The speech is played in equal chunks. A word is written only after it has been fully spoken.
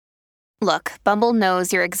Look, Bumble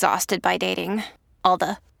knows you're exhausted by dating. All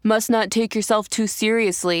the must not take yourself too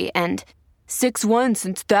seriously and 6'1"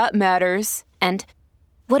 since that matters. And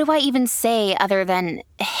what do I even say other than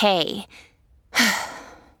hey?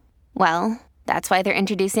 Well, that's why they're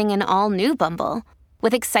introducing an all-new Bumble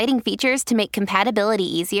with exciting features to make compatibility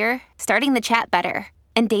easier, starting the chat better,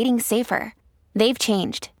 and dating safer. They've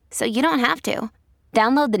changed, so you don't have to.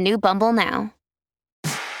 Download the new Bumble now.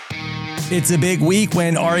 It's a big week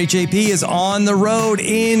when RHAP is on the road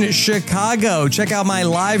in Chicago. Check out my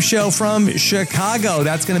live show from Chicago.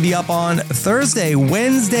 That's going to be up on Thursday.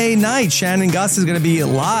 Wednesday night, Shannon Gus is going to be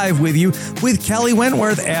live with you with Kelly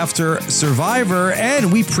Wentworth after Survivor.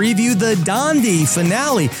 And we preview the Dondi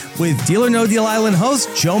finale with Deal or No Deal Island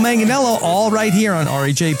host Joe Manganiello, all right here on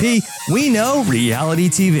RHAP. We know reality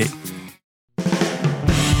TV.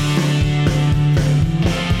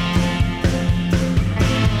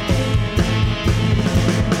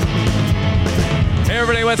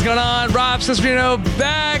 What's going on? Rob Cesarino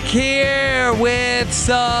back here with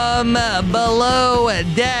some below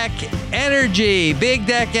deck energy, big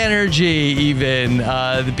deck energy even,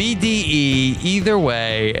 the BDE, either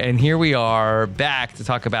way. And here we are back to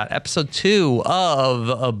talk about episode 2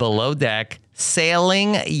 of Below Deck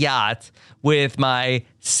Sailing Yacht with my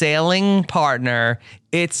sailing partner.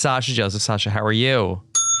 It's Sasha Joseph. Sasha, how are you?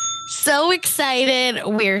 So excited.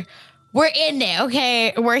 We're in it,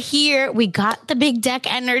 okay? We're here. We got the big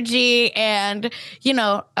deck energy and,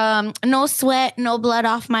 no sweat, no blood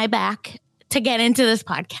off my back to get into this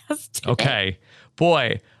podcast today. Okay.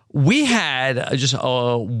 Boy, we had just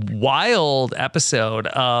a wild episode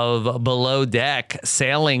of Below Deck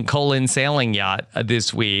sailing yacht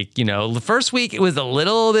this week. The first week it was a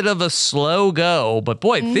little bit of a slow go, but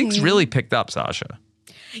boy, things really picked up, Sasha.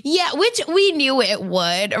 Yeah, which we knew it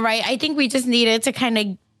would, right? I think we just needed to kind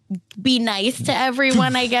of be nice to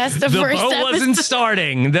everyone, I guess. The first boat episode wasn't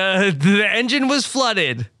starting. The engine was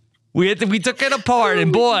flooded. We took it apart,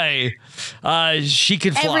 and boy, she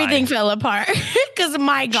could fly. Everything fell apart because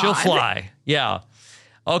my God, she'll fly. Yeah.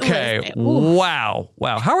 Okay. Wow.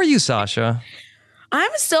 How are you, Sasha?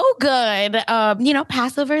 I'm so good.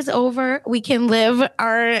 Passover's over. We can live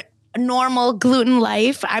our normal gluten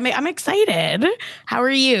life. I'm excited. How are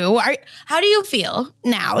you? How do you feel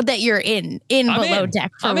now that you're in Below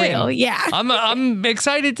Deck for real? Yeah. I'm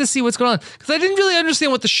excited to see what's going on because I didn't really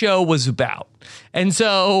understand what the show was about. And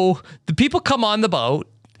so the people come on the boat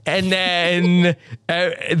and then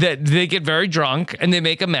they get very drunk and they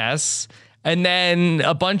make a mess. And then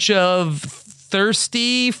a bunch of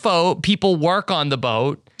thirsty people work on the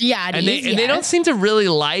boat. Yeah, and they don't seem to really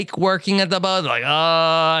like working at the boat. Like, oh,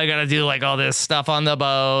 I gotta do like all this stuff on the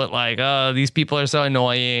boat. Like, oh, these people are so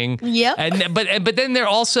annoying. Yep. And but then they're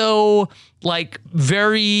also like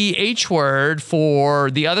very H-word for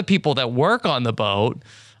the other people that work on the boat.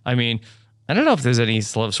 I mean, I don't know if there's any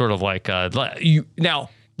sort of like now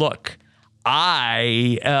look.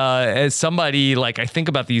 As somebody like I think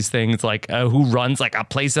about these things like who runs like a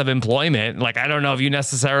place of employment. Like, I don't know if you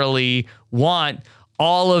necessarily want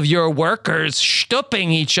all of your workers stooping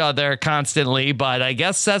each other constantly, but I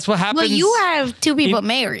guess that's what happens. Well, you have two people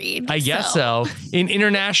married. I guess so. In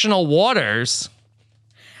international waters.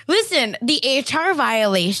 Listen, the HR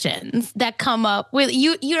violations that come up with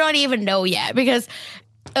you don't even know yet because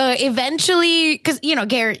eventually, because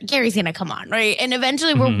Gary's gonna come on, right? And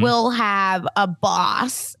eventually we'll have a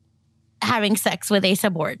boss having sex with a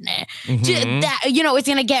subordinate. That it's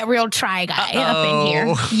gonna get real try guy up in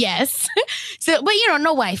here. Yes. So, but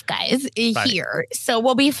no wife guys here, so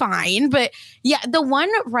we'll be fine. But yeah, the one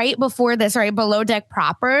right before this, right Below Deck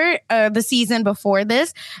proper, the season before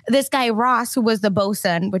this guy Ross, who was the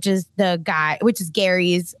bosun, which is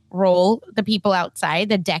Gary's role, the people outside,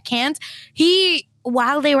 the deckhands,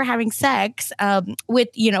 while they were having sex with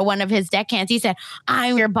one of his deckhands, he said,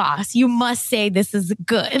 "I'm your boss. You must say this is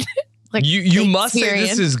good." Like, you must say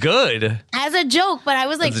this is good as a joke, but I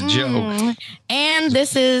was like, as a joke. And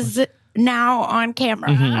this is now on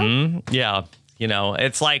camera. Yeah.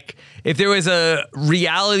 It's like if there was a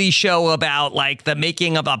reality show about like the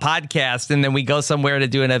making of a podcast and then we go somewhere to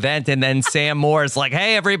do an event and then Sam Moore's like,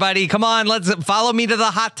 "Hey, everybody, come on, let's follow me to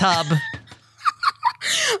the hot tub."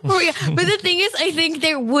 But the thing is, I think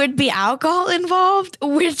there would be alcohol involved,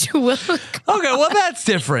 which will... Okay, well, that's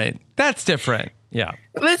different. Yeah.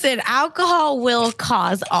 Listen, alcohol will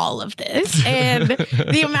cause all of this. And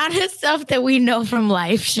the amount of stuff that we know from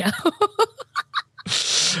live show.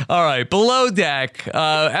 All right. Below Deck,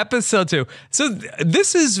 episode 2. So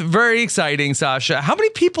this is very exciting, Sasha. How many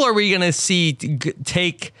people are we going to see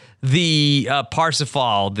take the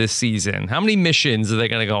Parsifal this season? How many missions are they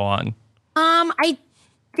going to go on? I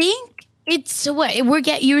think It's what we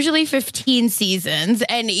get usually 15 seasons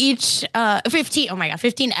and each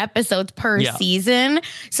 15 episodes per season.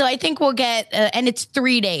 So I think we'll get and it's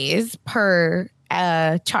 3 days per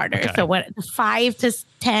charter. Okay. So what 5 to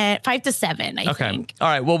 7, I think. All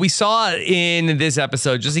right. Well, we saw in this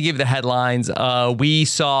episode, just to give the headlines, we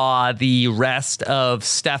saw the rest of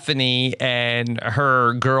Stephanie and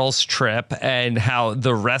her girls' trip and how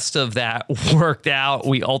the rest of that worked out.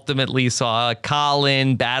 We ultimately saw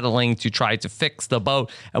Colin battling to try to fix the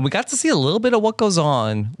boat. And we got to see a little bit of what goes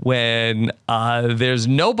on when there's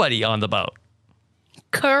nobody on the boat.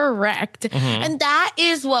 Correct. Mm-hmm. And that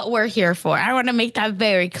is what we're here for. I want to make that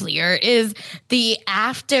very clear is the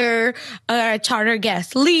after charter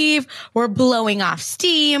guests leave, we're blowing off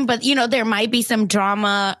steam, but there might be some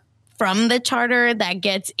drama from the charter that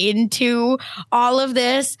gets into all of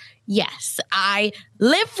this. Yes, I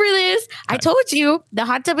live for this. I told you the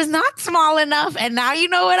hot tub is not small enough, and now you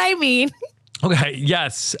know what I mean. Okay,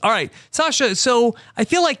 yes. All right, Sasha, so I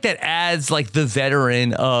feel like that adds like the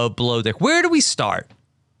veteran of Below Deck. Where do we start?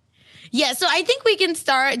 Yeah, so I think we can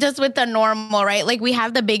start just with the normal, right? Like we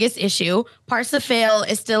have the biggest issue. Parsafail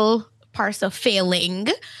is still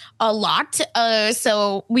parsafailing a lot.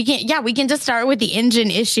 So we can just start with the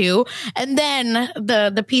engine issue and then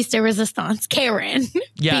the piece de resistance, Karen.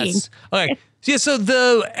 Yes. Okay. Yeah, so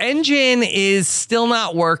the engine is still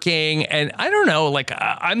not working. And I don't know, like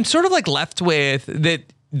I'm sort of like left with that.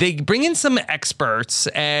 They bring in some experts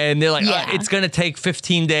and they're like, it's going to take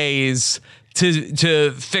 15 days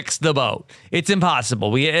to fix the boat. It's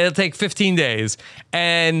impossible. It'll take 15 days.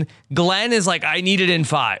 And Glenn is like, I need it in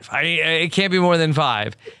 5. It can't be more than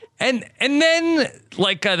 5. And then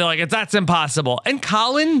like they're like, that's impossible. And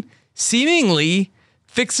Colin seemingly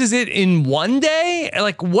fixes it in 1 day.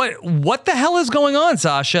 Like what the hell is going on,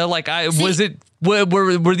 Sasha? Like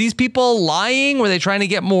were these people lying? Were they trying to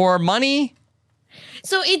get more money?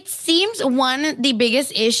 So it seems the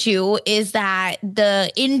biggest issue is that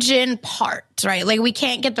the engine parts, right? Like we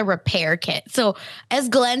can't get the repair kit. So as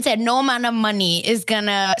Glenn said, no amount of money is going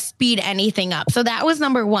to speed anything up. So that was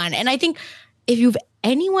number one. And I think if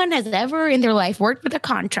anyone has ever in their life worked with a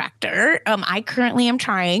contractor, I currently am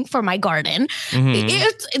trying for my garden.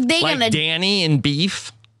 Mm-hmm. Danny and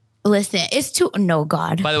Beef. Listen, it's too... No,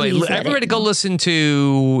 God. By the way, everybody go listen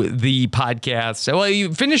to the podcast. Well,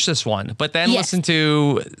 you finish this one, but then listen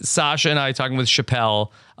to Sasha and I talking with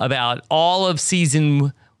Chappelle about all of the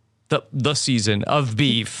season of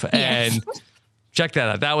Beef. Yes. And check that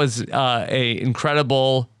out. That was a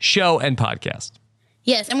incredible show and podcast.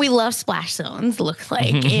 Yes, and we love splash zones, looks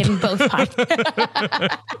like, in both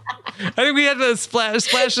podcasts. I think we had the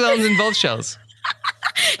splash zones in both shows.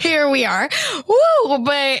 Here we are. Woo!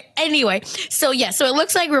 But anyway, so it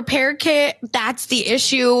looks like repair kit, that's the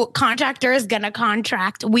issue. Contractor is going to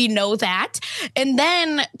contract. We know that. And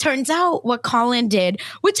then turns out what Colin did,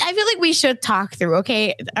 which I feel like we should talk through,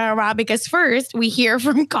 okay, Rob, because first we hear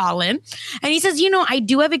from Colin and he says, I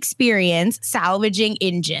do have experience salvaging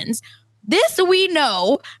engines. This we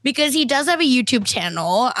know because he does have a YouTube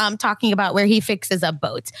channel talking about where he fixes up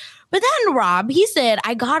boats. But then, Rob, he said,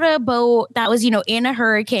 I got a boat that was, in a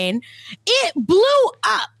hurricane. It blew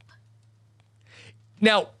up.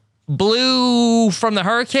 Now, blew from the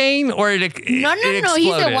hurricane or it exploded? No. He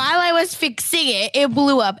said, while I was fixing it, it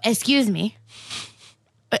blew up. Excuse me.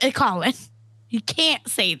 Colin, you can't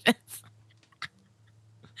say this.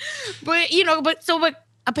 But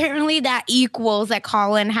apparently that equals that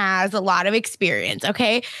Colin has a lot of experience,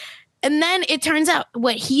 okay? And then it turns out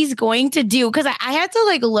what he's going to do, because I had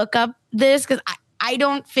to look up this because I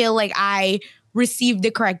don't feel like I received the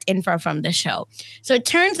correct info from the show. So it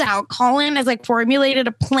turns out Colin has formulated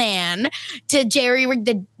a plan to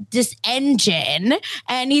jerry-rig this engine,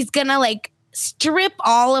 and he's gonna strip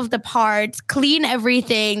all of the parts, clean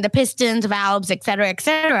everything, the pistons, valves, et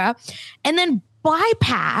cetera, and then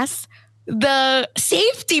bypass the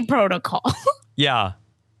safety protocol. Yeah.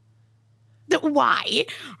 Why?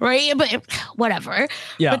 Right? But whatever.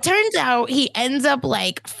 Yeah. But turns out he ends up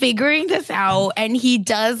figuring this out and he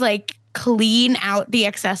does clean out the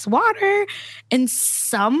excess water and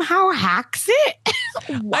somehow hacks it.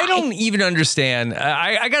 I don't even understand.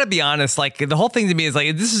 I gotta be honest. The whole thing to me is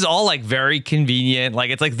this is all very convenient.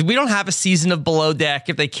 It's we don't have a season of Below Deck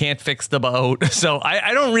if they can't fix the boat. So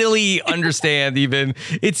I don't really understand even.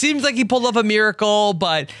 It seems like he pulled off a miracle,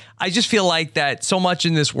 but I just feel like that so much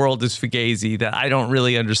in this world is fugazi that I don't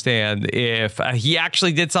really understand if he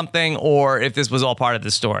actually did something or if this was all part of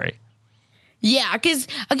the story. Yeah, because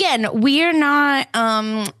again, we are not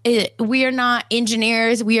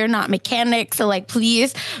engineers, we are not mechanics, so like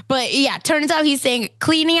please. But yeah, turns out he's saying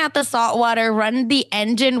cleaning out the salt water, run the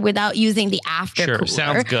engine without using the after Sure, cooler.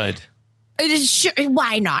 sounds good. Sure,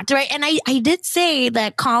 why not, right? And I did say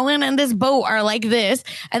that Colin and this boat are like this,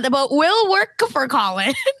 and the boat will work for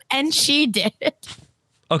Colin, and she did.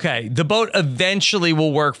 Okay, the boat eventually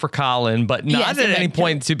will work for Colin, but not at any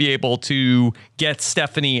point to be able to get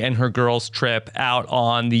Stephanie and her girls' trip out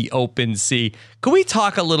on the open sea. Can we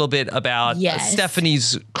talk a little bit about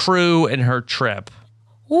Stephanie's crew and her trip?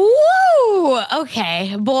 Woo!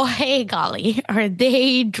 Okay, boy, golly, are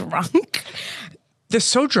they drunk? They're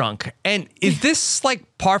so drunk. And is this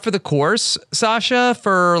like par for the course, Sasha,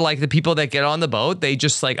 for like the people that get on the boat? They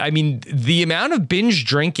just like, I mean, the amount of binge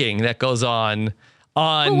drinking that goes on the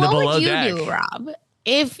below deck. What would you do, Rob,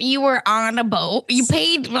 if you were on a boat? You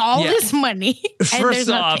paid all this money. First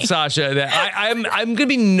off, Sasha, I'm gonna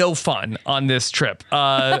be no fun on this trip.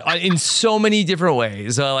 In so many different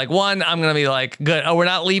ways. Like one, I'm gonna be like, good. Oh, we're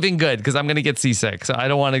not leaving. Good, because I'm gonna get seasick, so I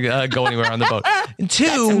don't want to go anywhere on the boat. And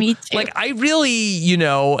two, me too. like I really,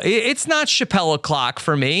 it's not Chappelle o'clock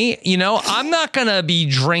for me. I'm not gonna be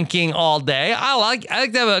drinking all day. I like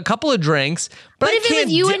to have a couple of drinks. But if it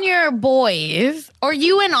was you and your boys, or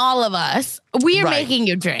you and all of us, we are making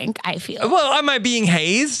you drink, I feel. Well, am I being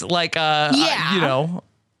hazed? Like, I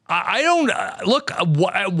don't look.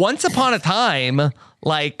 Once upon a time,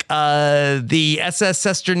 like the SS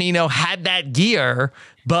Sesternino had that gear,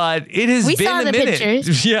 but it has been a minute.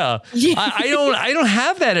 Pictures. Yeah, I don't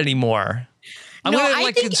have that anymore. I'm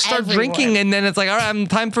gonna start drinking, and then it's like, all right, I'm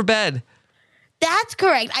time for bed. That's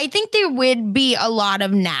correct. I think there would be a lot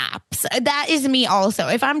of naps. That is me also.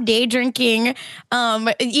 If I'm day drinking,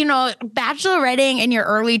 bacheloretting in your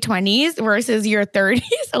early 20s versus your 30s,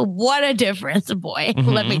 what a difference, boy. Mm-hmm.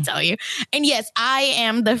 Let me tell you. And yes, I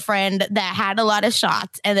am the friend that had a lot of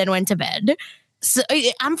shots and then went to bed. So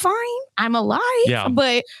I'm fine. I'm alive. Yeah.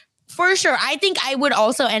 But for sure, I think I would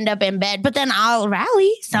also end up in bed, but then I'll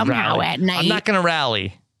rally somehow at night. I'm not going to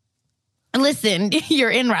rally. Listen, you're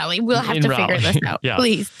in Raleigh. We'll have to figure this out,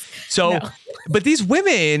 please. So, but these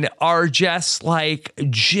women are just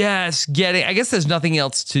getting, I guess there's nothing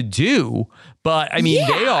else to do, but I mean,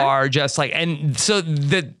 they are just like, and so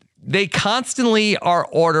they constantly are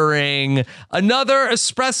ordering another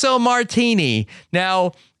espresso martini.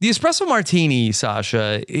 Now, the espresso martini,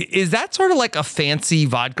 Sasha, is that sort of like a fancy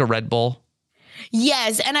vodka Red Bull?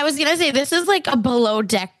 Yes. And I was going to say, this is like a below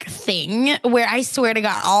deck thing where I swear to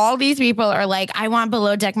God, all these people are like, I want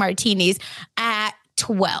below deck martinis at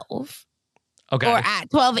 12. Okay. Or at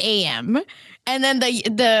 12 a.m. And then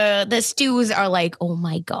the stews are like, oh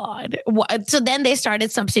my God. So then they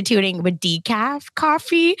started substituting with decaf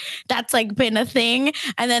coffee. That's like been a thing.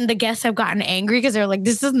 And then the guests have gotten angry because they're like,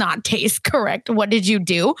 this does not taste correct. What did you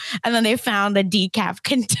do? And then they found the decaf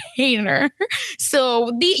container.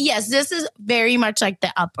 So this is very much like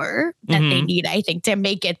the upper that they need, I think, to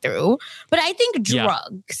make it through. But I think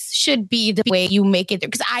drugs should be the way you make it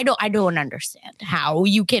through. Because I don't understand how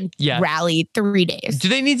you can rally 3 days. Do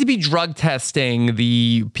they need to be drug tested?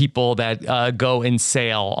 The people that go and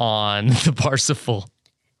sail on the Parsifal?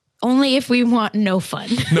 Only if we want no fun.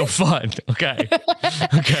 No fun. Okay.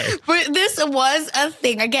 But this was a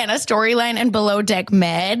thing, again, a storyline in Below Deck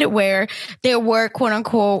Med where there were quote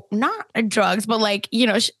unquote, not drugs, but like,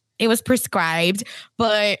 it was prescribed,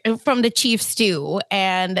 but from the chief stew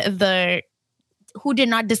and who did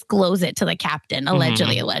not disclose it to the captain,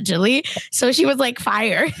 allegedly. So she was like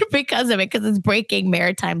fired because of it, because it's breaking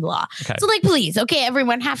maritime law. Okay. So like, please,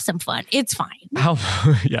 everyone have some fun. It's fine. How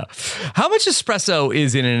much espresso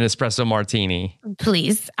is in an espresso martini?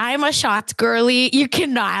 Please. I'm a shots girly. You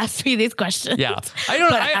cannot ask me these questions. Yeah.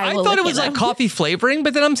 I thought it was like coffee flavoring,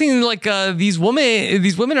 but then I'm seeing like these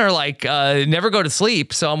women are like never go to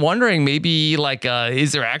sleep. So I'm wondering maybe like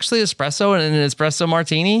is there actually espresso in an espresso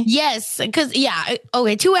martini? Yes, because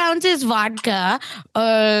 2 ounces vodka,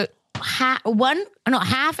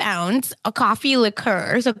 half ounce a coffee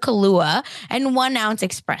liqueur, so Kahlua, and 1 ounce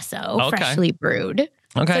espresso, freshly brewed.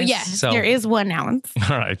 Okay. So yes, there is 1 ounce.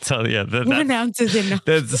 All right. So 1 ounce is enough.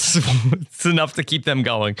 It's enough to keep them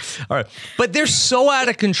going. All right. But they're so out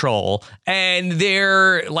of control, and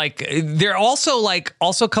they're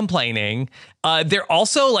also complaining. They're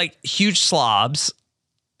also like huge slobs.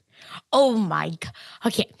 Oh my God.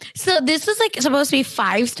 Okay. So this was like supposed to be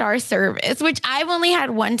 5-star service, which I've only had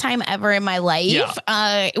one time ever in my life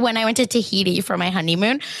when I went to Tahiti for my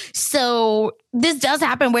honeymoon. So this does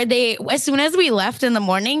happen where they, as soon as we left in the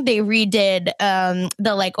morning, they redid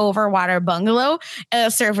the like overwater bungalow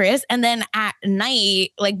service. And then at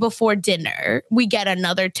night, like before dinner, we get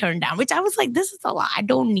another turn down, which I was like, this is a lot. I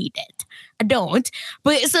don't need it. I don't.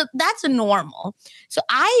 But so that's normal. So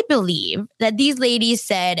I believe that these ladies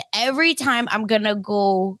said, every time I'm going to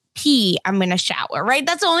go pee, I'm going to shower, right?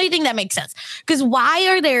 That's the only thing that makes sense. Because why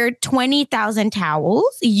are there 20,000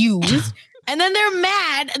 towels used? And then they're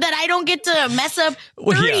mad that I don't get to mess up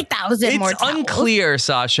 30,000 more towels. It's unclear,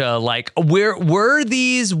 Sasha. Like, were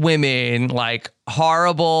these women like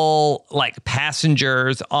horrible like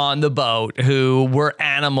passengers on the boat who were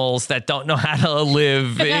animals that don't know how to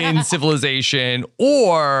live in civilization,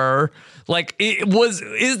 or like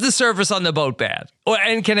is the service on the boat bad,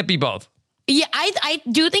 and can it be both? Yeah, I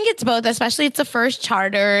do think it's both, especially it's the first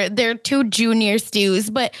charter. They're two junior stews,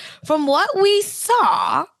 but from what we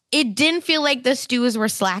saw, it didn't feel like the stews were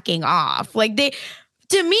slacking off. Like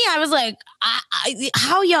to me, I was like,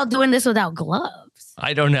 how y'all doing this without gloves?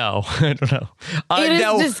 I don't know. It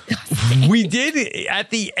is disgusting. We did, at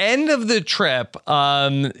the end of the trip,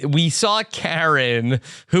 we saw Karen,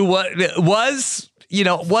 who was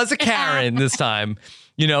a Karen this time.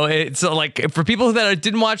 You know, it's like for people that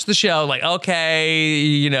didn't watch the show, like, okay,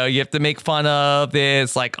 you know, you have to make fun of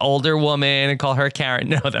this like older woman and call her Karen.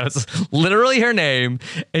 No, that was literally her name.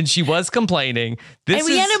 And she was complaining. And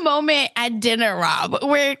we had a moment at dinner, Rob,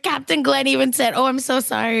 where Captain Glenn even said, "Oh, I'm so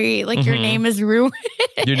sorry. Like, your name is ruined."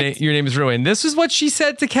 Your name is ruined. This is what she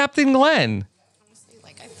said to Captain Glenn.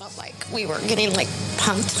 Like, I felt like we were getting like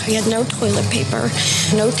punked. We had no toilet paper,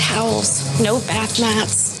 no towels, no bath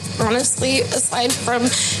mats. Honestly, aside from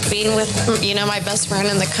being with, you know, my best friend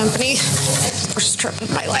in the company, worst trip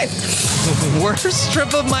of my life. Worst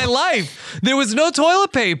trip of my life. There was no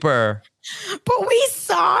toilet paper. But we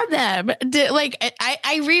saw them. Like,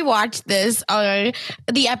 I rewatched this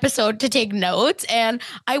the episode to take notes, and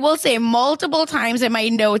I will say multiple times in my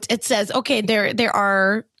notes it says, okay, there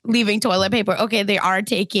are leaving toilet paper. Okay, they are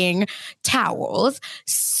taking towels.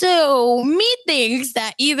 So me thinks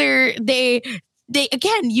that either they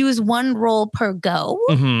again use one roll per go,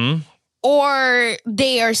 or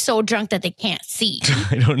they are so drunk that they can't see.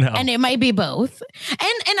 I don't know. And it might be both.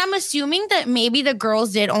 And I'm assuming that maybe the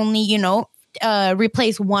girls did only, you know,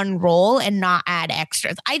 replace one roll and not add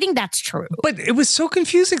extras. I think that's true. But it was so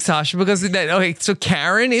confusing, Sasha, because so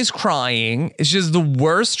Karen is crying. It's just the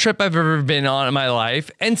worst trip I've ever been on in my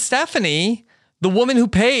life. And Stephanie, the woman who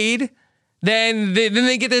paid, Then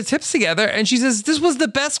they get their tips together, and she says, this was the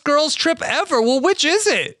best girls' trip ever. Well, which is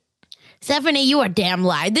it? Stephanie, you are damn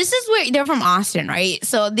lie. This is where they're from Austin, right?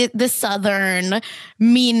 So the Southern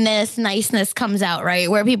meanness, niceness comes out, right?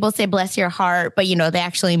 Where people say, bless your heart, but, you know, they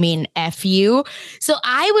actually mean F you. So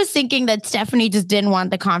I was thinking that Stephanie just didn't want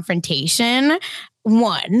the confrontation,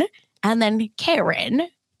 one. And then Karen,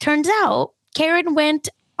 turns out Karen went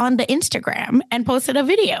on the Instagram and posted a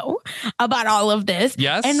video about all of this.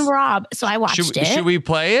 Yes. And Rob, so I watched it. Should we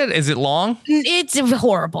play it? Is it long? It's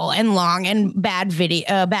horrible and long and bad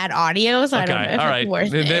video, bad audio. So I don't know if it's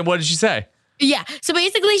worth it. Then what did she say? Yeah. So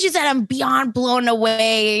basically she said, I'm beyond blown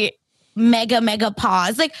away. Mega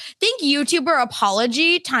pause. Like, think YouTuber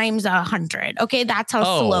apology times 100. Okay, that's how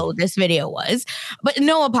slow this video was. But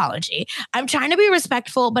no apology. I'm trying to be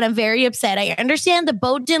respectful, but I'm very upset. I understand the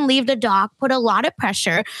boat didn't leave the dock, put a lot of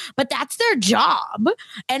pressure, but that's their job.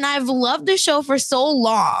 And I've loved the show for so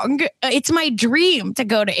long. It's my dream to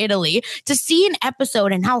go to Italy to see an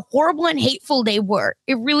episode and how horrible and hateful they were.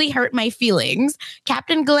 It really hurt my feelings.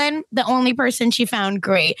 Captain Glenn, the only person she found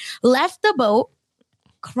great, left the boat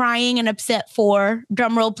crying and upset for,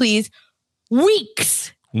 drumroll please,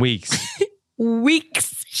 weeks,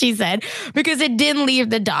 she said, because it didn't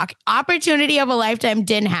leave the dock. Opportunity of a lifetime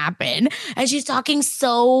didn't happen. And she's talking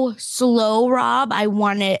so slow, Rob. I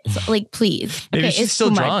want it, like, please. Maybe okay, she's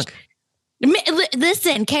still drunk.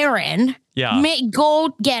 Listen, Karen. Yeah.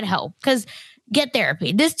 Go get help, because get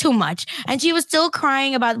therapy. This too much. And she was still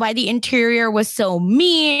crying about why the interior was so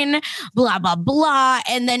mean, blah, blah, blah.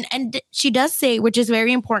 And she does say, which is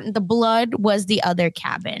very important, the blood was the other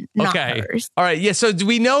cabin, not hers. All right. Yeah. So do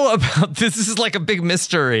we know about this? This is like a big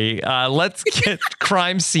mystery. Let's get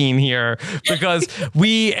crime scene here, because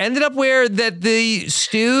we ended up where that the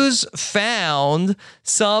stews found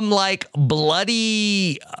some like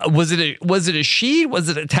bloody, was it a sheet? Was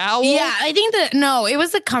it a towel? Yeah, I think it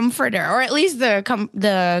was a comforter, or at least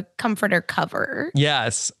the comforter cover.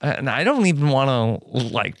 Yes. And I don't even want to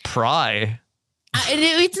like pry.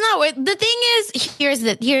 It's not. The thing is,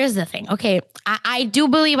 here's the thing. Okay, I do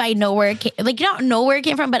believe I know where it came. Like, you don't know where it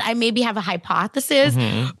came from, but I maybe have a hypothesis.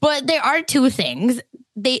 But there are two things.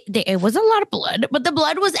 it was a lot of blood, but the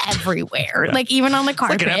blood was everywhere, like even on the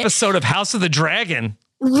carpet. Like an episode of House of the Dragon.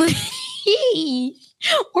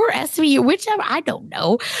 Or SVU, whichever, I don't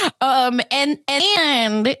know.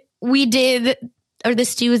 And we did, or the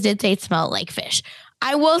stews did say it smelled like fish.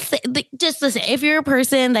 I will say, just listen, if you're a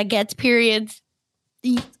person that gets periods,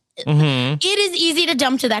 it is easy to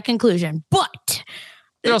jump to that conclusion. But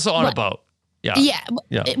you're also on a boat. Yeah.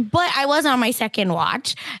 But I was on my second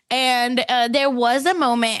watch, and there was a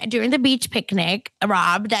moment during the beach picnic,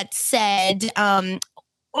 Rob, that said,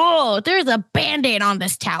 oh, there's a Band-Aid on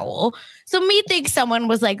this towel. So me thinks someone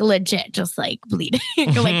was like legit, just like bleeding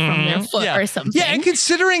like from their foot or something. Yeah, and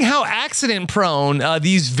considering how accident prone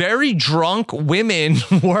these very drunk women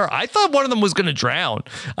were, I thought one of them was going to drown.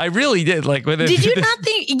 I really did. Like, did you not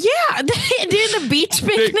think? Yeah, during the beach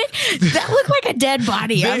picnic, that looked like a dead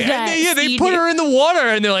body. They put her in the water,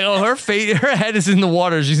 and they're like, "Oh, her head is in the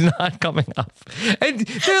water. She's not coming up." And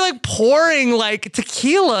they're like pouring like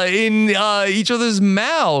tequila in each other's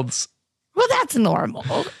mouths. Well, that's normal.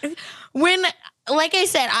 When, like I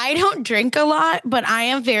said, I don't drink a lot, but I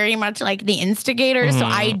am very much like the instigator. So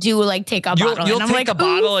I do like take a bottle. You'll take a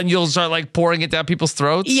bottle and you'll start like pouring it down people's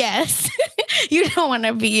throats? Yes. You don't want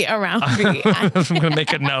to be around me. I'm going to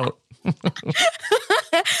make a note.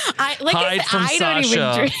 I don't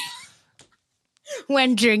even drink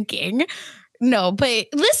when drinking. No, but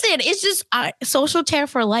listen, it's just social tear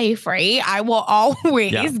for life, right? I will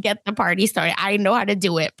always get the party started. I know how to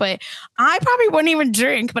do it, but I probably wouldn't even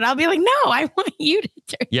drink, but I'll be like, no, I want you to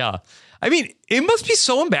drink. Yeah. I mean, it must be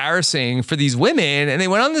so embarrassing for these women. And they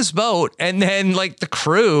went on this boat, and then like the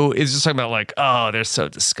crew is just talking about like, oh, they're so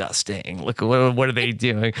disgusting. Look, what are they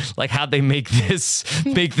doing? Like, how'd they make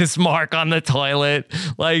this mark on the toilet?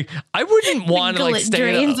 Like, I wouldn't want to like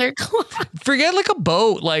stay. Forget like a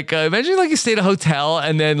boat. Like, imagine like you stay at a hotel,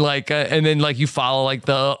 and then you follow like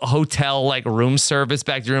the hotel like room service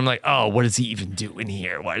back to your room. Like, oh, what does he even do in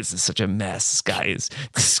here? Why is this such a mess? This guy is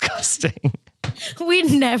disgusting.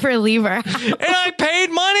 We'd never leave our house. And I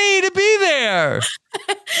paid money to be there.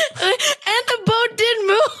 And the boat didn't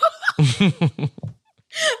move.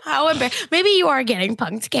 How embarrassing. Maybe you are getting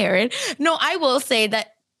punked, Karen. No, I will say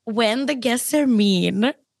that when the guests are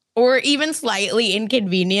mean or even slightly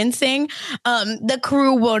inconveniencing, the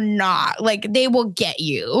crew will not. Like, they will get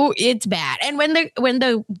you. It's bad. And when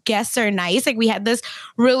the guests are nice, like we had this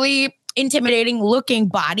really intimidating looking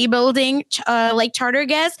bodybuilding like charter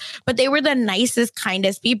guests, but they were the nicest,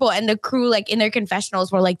 kindest people, and the crew like in their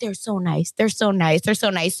confessionals were like, they're so nice, they're so nice, they're so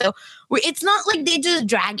nice. So it's not like they just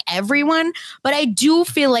drag everyone, but I do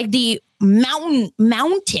feel like the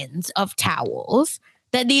mountains of towels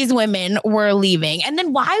that these women were leaving. And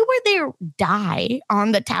then why were there dye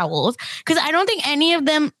on the towels? Because I don't think any of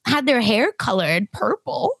them had their hair colored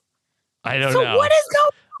purple. I don't know. So what is going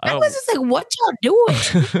on? I was just like, what y'all doing?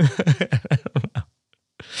 I don't know.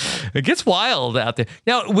 It gets wild out there.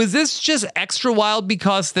 Now, was this just extra wild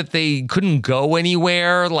because that they couldn't go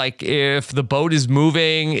anywhere? Like, if the boat is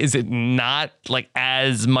moving, is it not like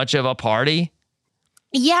as much of a party?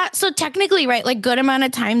 Yeah, so technically, right, like good amount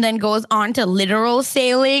of time then goes on to literal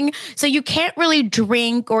sailing. So you can't really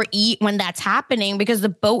drink or eat when that's happening because the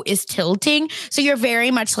boat is tilting. So you're very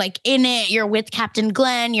much like in it. You're with Captain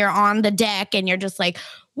Glenn. You're on the deck and you're just like,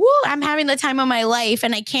 woo, I'm having the time of my life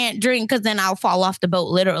and I can't drink because then I'll fall off the boat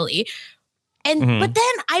literally. And but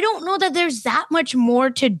then I don't know that there's that much more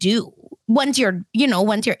to do. Once you're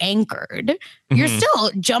anchored, you're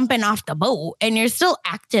still jumping off the boat and you're still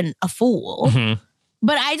acting a fool.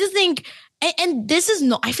 But I just think, and this is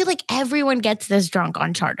no, I feel like everyone gets this drunk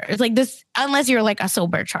on charters. Like this, unless you're like a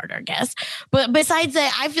sober charter guest. But besides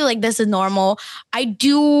that, I feel like this is normal. I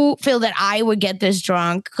do feel that I would get this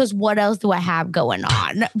drunk because what else do I have going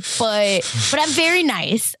on? But I'm very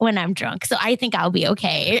nice when I'm drunk. So I think I'll be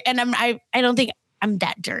okay. And I don't think I'm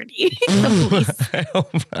that dirty.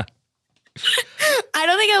 I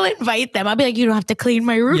don't think I'll invite them. I'll be like, you don't have to clean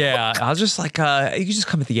my room. Yeah, I'll just like, you can just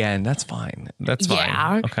come at the end. That's fine. That's fine.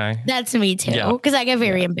 Yeah, okay. That's me too. Because I get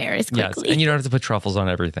very embarrassed quickly. Yes, and you don't have to put truffles on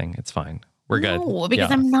everything. It's fine. We're good. No, because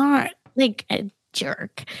I'm not like a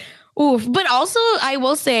jerk. Oof. But also, I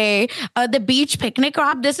will say the beach picnic,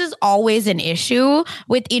 Rob, this is always an issue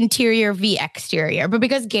with interior v exterior. But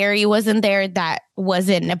because Gary wasn't there, that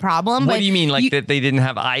wasn't a problem. What do you mean? Like that they didn't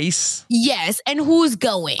have ice? Yes. And who's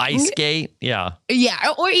going? Ice skate? Yeah.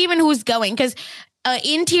 Yeah. Or even who's going. Because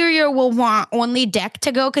interior will want only deck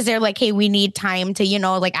to go because they're like, hey, we need time to,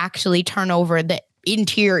 like actually turn over the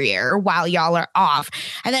interior while y'all are off.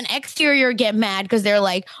 And then exterior get mad because they're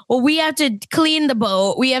like, well, we have to clean the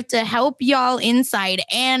boat. We have to help y'all inside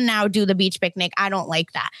and now do the beach picnic. I don't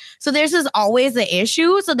like that. So this is always the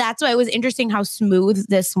issue. So that's why it was interesting how smooth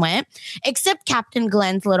this went, except Captain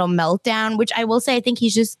Glenn's little meltdown, which I will say, I think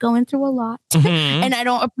he's just going through a lot. And I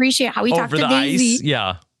don't appreciate how he talked to Daisy. Ice?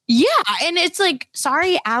 Yeah. Yeah, and it's like,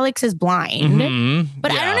 sorry, Alex is blind.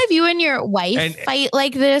 But I don't know if you and your wife fight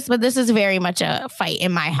like this, but this is very much a fight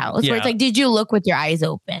in my house where it's like, did you look with your eyes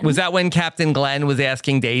open? Was that when Captain Glenn was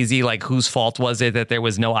asking Daisy, like, whose fault was it that there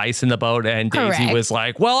was no ice in the boat? And Daisy was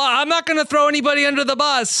like, well, I'm not going to throw anybody under the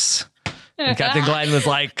bus. And Captain Glenn was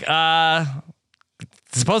like,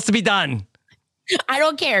 it's supposed to be done. I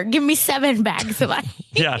don't care. Give me 7 bags of ice.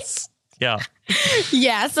 Yes. Yeah.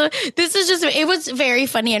 Yeah, so this is just, it was very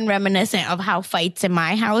funny and reminiscent of how fights in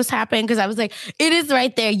my house happen because I was like, it is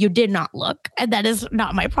right there. You did not look. And that is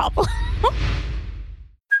not my problem.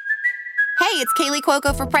 Hey, it's Kaylee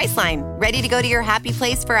Cuoco for Priceline. Ready to go to your happy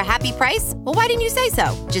place for a happy price? Well, why didn't you say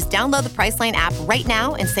so? Just download the Priceline app right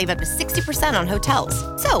now and save up to 60% on hotels.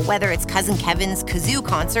 So whether it's Cousin Kevin's Kazoo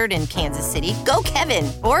Concert in Kansas City, go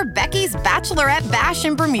Kevin, or Becky's Bachelorette Bash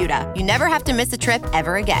in Bermuda, you never have to miss a trip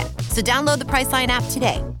ever again. So download the Priceline app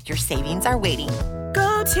today. Your savings are waiting.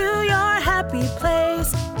 Go to your happy place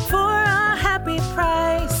for a happy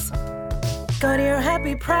price. Go to your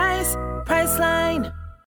happy price, Priceline.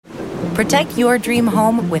 Protect your dream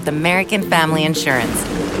home with American Family Insurance.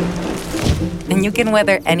 And you can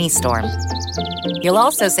weather any storm. You'll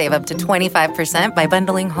also save up to 25% by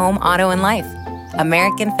bundling home, auto, and life.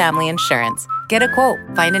 American Family Insurance. Get a quote.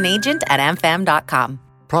 Find an agent at amfam.com.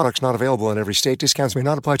 Products not available in every state. Discounts may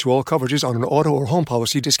not apply to all coverages on an auto or home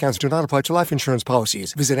policy. Discounts do not apply to life insurance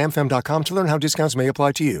policies. Visit amfam.com to learn how discounts may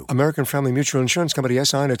apply to you. American Family Mutual Insurance Company,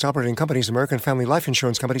 S.I. and its operating companies, American Family Life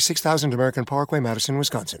Insurance Company, 6000 American Parkway, Madison,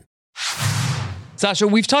 Wisconsin. Sasha,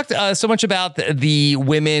 we've talked so much about the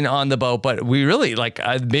women on the boat, but we really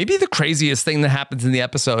maybe the craziest thing that happens in the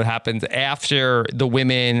episode happens after the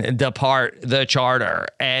women depart the charter.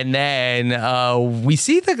 And then we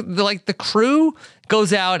see the crew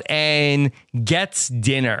goes out and gets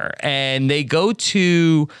dinner and they go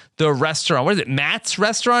to the restaurant. What is it? Matt's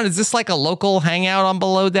restaurant? Is this like a local hangout on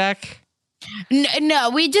Below Deck? No,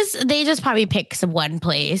 they just probably pick one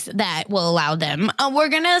place that will allow them. We're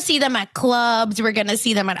gonna see them at clubs. We're gonna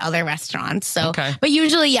see them at other restaurants. So, but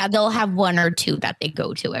usually, they'll have 1 or 2 that they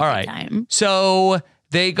go to every time. So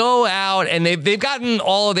they go out and they've gotten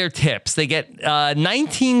all of their tips. They get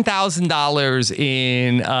 $19,000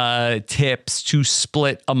 in tips to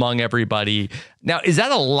split among everybody. Now, is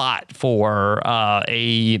that a lot for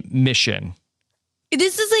a mission?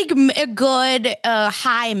 This is like a good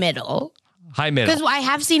high middle. High middle. Because I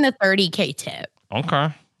have seen a $30K tip. Okay.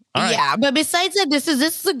 All right. Yeah, but besides that, this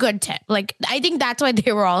is a good tip. Like, I think that's why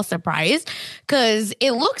they were all surprised because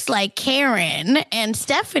it looks like Karen and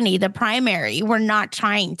Stephanie, the primary, were not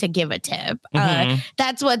trying to give a tip.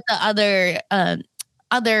 That's what the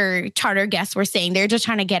other charter guests were saying. They're just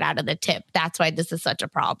trying to get out of the tip. That's why this is such a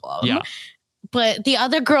problem. Yeah. But the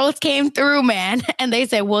other girls came through, man, and they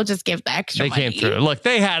said, we'll just give the extra money. They came through. Look,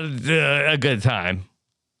 they had a good time.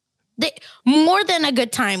 More than a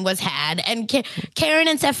good time was had. And Karen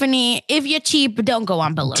and Stephanie, if you're cheap, don't go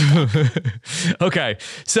on Below Deck. Okay.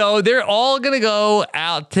 So they're all going to go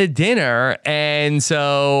out to dinner. And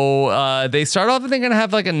so they start off and they're going to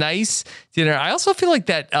have like a nice dinner. I also feel like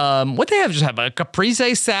that, what they have, just have a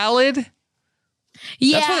caprese salad.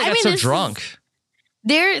 Yeah. That's why they got so drunk.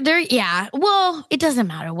 Yeah. Well, it doesn't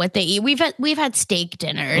matter what they eat. We've had steak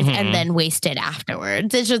dinners and then wasted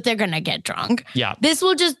afterwards. It's just they're gonna get drunk. Yeah.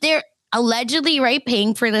 They're allegedly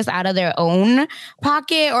paying for this out of their own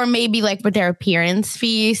pocket or maybe like with their appearance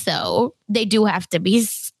fee. So they do have to be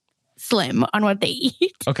slim on what they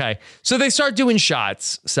eat. Okay. So they start doing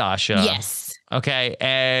shots, Sasha. Yes. Okay.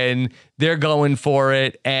 And they're going for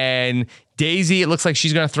it. And Daisy, it looks like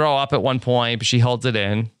she's gonna throw up at one point, but she holds it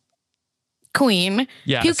in. Queen.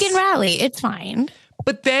 Yes. You can rally. It's fine.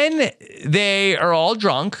 But then they are all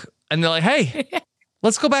drunk and they're like, hey,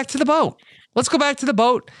 let's go back to the boat. Let's go back to the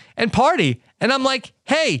boat and party. And I'm like,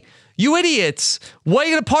 hey, you idiots. What are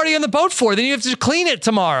you going to party on the boat for? Then you have to clean it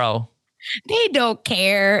tomorrow. They don't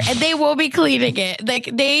care. And they will be cleaning it.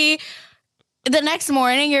 Like the next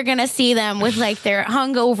morning, you're going to see them with like their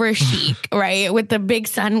hungover chic, right? With the big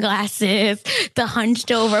sunglasses, the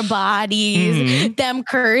hunched over bodies, them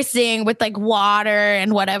cursing with like water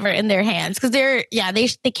and whatever in their hands. Cause they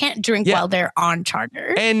can't drink while they're on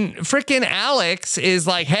charter. And freaking Alex is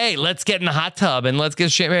like, hey, let's get in the hot tub and let's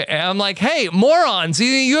get champagne. And I'm like, hey, morons,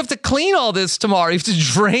 you have to clean all this tomorrow. You have to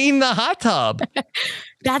drain the hot tub.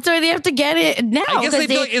 That's why they have to get it now. I guess they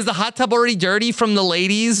feel like, is the hot tub already dirty from the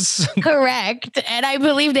ladies? Correct. And I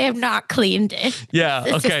believe they have not cleaned it. Yeah.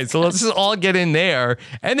 Okay. So let's just all get in there.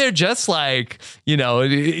 And they're just like,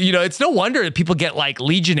 it's no wonder that people get like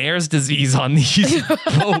Legionnaire's disease on these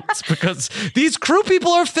boats because these crew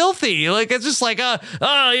people are filthy. Like, it's just like,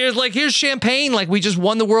 here's champagne. Like, we just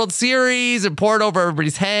won the World Series and pour it over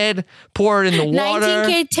everybody's head, pour it in the water.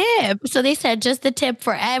 $19K tip. So they said just the tip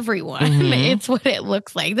for everyone. It's what it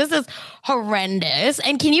looks like. This is horrendous.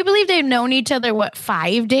 And can you believe they've known each other,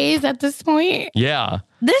 5 days at this point? Yeah.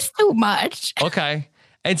 This is too much. Okay.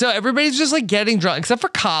 And so everybody's just like getting drunk, except for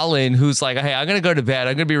Colin, who's like, hey, I'm going to go to bed.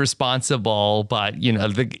 I'm going to be responsible. But,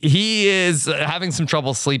 he is having some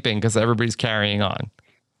trouble sleeping because everybody's carrying on.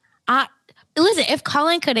 Listen, if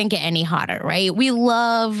Colin couldn't get any hotter, right? We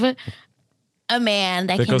love a man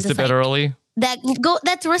that goes to bed early.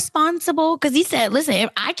 That's responsible, because he said, listen, if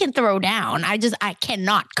I can throw down, I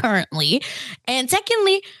cannot currently. And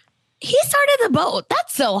secondly, he started the boat.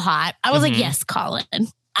 That's so hot. I was like, yes, Colin,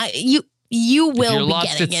 you will be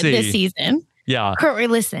getting it this season. Yeah.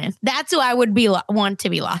 Listen, that's who I would want to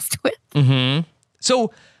be lost with.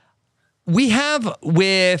 So we have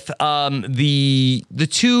with the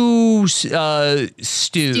two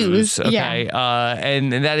stews, okay,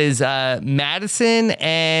 and that is Madison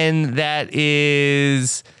and that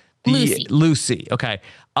is Lucy. Okay,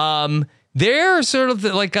 they're sort of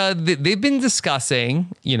like they've been discussing.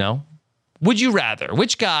 Would you rather?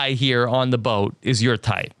 Which guy here on the boat is your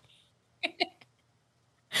type?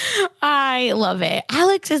 I love it.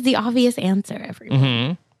 Alex is the obvious answer,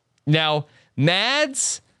 everyone. Now,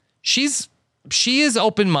 Mads. She is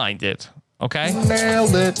open-minded, okay?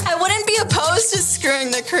 Nailed it. I wouldn't be opposed to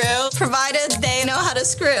screwing the crew, provided they know how to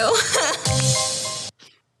screw.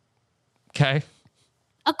 Okay.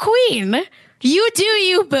 A queen. You do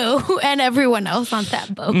you, boo, and everyone else on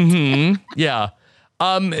that boat. Yeah.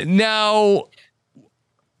 Now,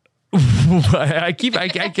 I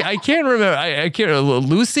can't remember. I can't.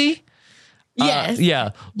 Lucy. Yes. Yeah.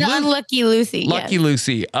 The unlucky Lucy. Lucky yes.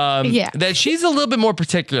 Lucy. That she's a little bit more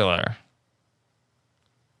particular.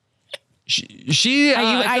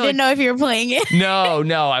 I didn't know if you were playing it.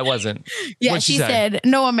 No, I wasn't. Yeah, she said,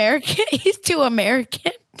 no American. He's too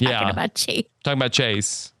American. Yeah. Talking about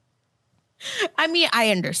Chase. I mean, I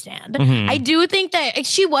understand. I do think that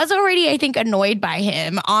she was already, I think, annoyed by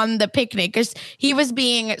him on the picnic because he was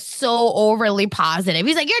being so overly positive.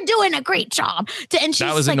 He's like, you're doing a great job. And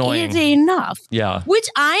she's like, annoying. Is it enough? Yeah. Which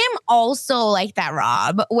I am also like that,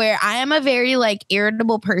 Rob, where I am a very like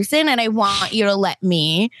irritable person and I want you to let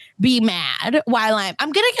me be mad while I'm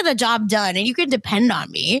going to get the job done and you can depend on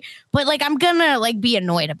me. But like, I'm going to like be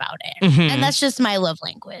annoyed about it. And that's just my love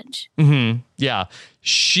language. Yeah.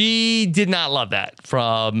 She did not love that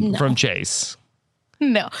from Chase.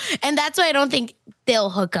 No. And that's why I don't think they'll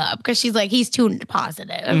hook up because she's like, he's too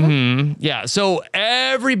positive. Yeah. So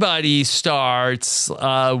everybody starts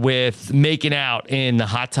with making out in the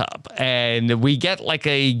hot tub and we get like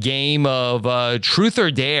a game of truth or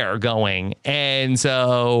dare going. And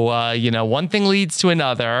so, one thing leads to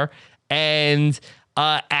another and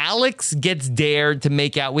Alex gets dared to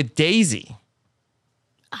make out with Daisy.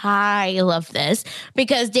 I love this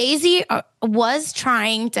because Daisy was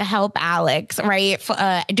trying to help Alex right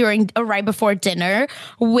before dinner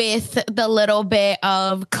with the little bit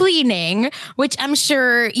of cleaning, which I'm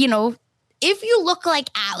sure, if you look like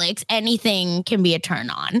Alex, anything can be a turn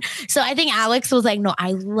on. So I think Alex was like, no,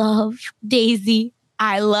 I love Daisy.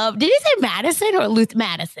 Did he say Madison or Luth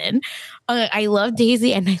Madison? I love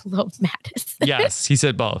Daisy and I love Madison. Yes, he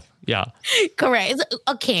said both. Yeah. Correct.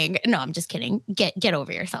 A king. No, I'm just kidding. Get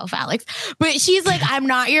over yourself, Alex. But she's like, I'm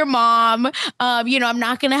not your mom. I'm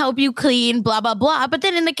not going to help you clean, blah, blah, blah. But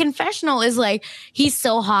then in the confessional is like, he's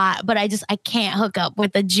so hot, but I can't hook up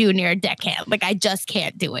with a junior deckhand. Like, I just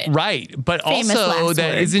can't do it. Right. But Famous also,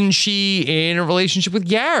 isn't she in a relationship with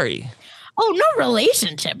Gary? Oh, no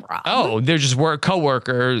relationship, Rob. Oh, they're just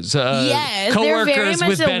co-workers. Yes, co-workers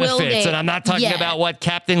with benefits. And I'm not talking about what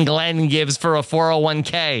Captain Glenn gives for a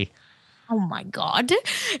 401k. Oh, my God.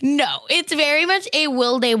 No, it's very much a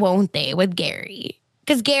will they, won't they with Gary.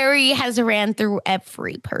 Because Gary has ran through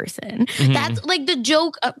every person. That's like the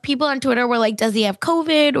joke. People on Twitter were like, does he have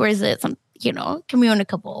COVID or is it some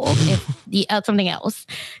communicable if something else.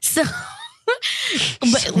 So,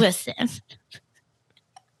 but listen.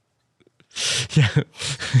 Yeah.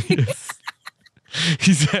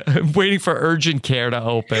 He's waiting for urgent care to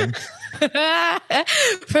open.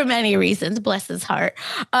 For many reasons, bless his heart.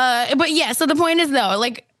 But yeah, so the point is though,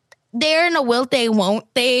 like, they're in a will they, won't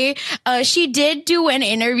they? She did do an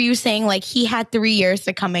interview saying like he had 3 years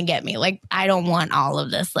to come and get me. Like, I don't want all of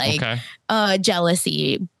this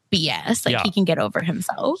jealousy BS. Like, he can get over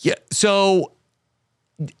himself. Yeah. So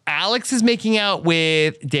Alex is making out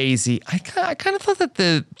with Daisy. I kind of thought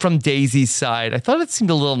that from Daisy's side, I thought it seemed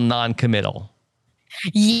a little non-committal.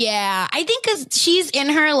 Yeah, I think because she's in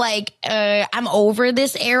her like, I'm over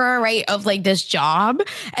this era, right, of like this job.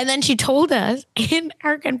 And then she told us in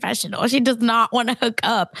her confessional, she does not want to hook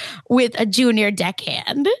up with a junior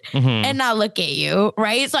deckhand and not look at you,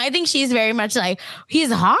 right? So I think she's very much like,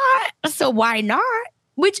 he's hot, so why not?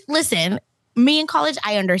 Which, listen, me in college,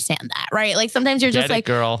 I understand that, right? Like sometimes you're just like,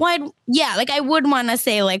 girl. Why? Yeah, like I would want to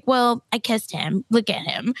say like, well, I kissed him, look at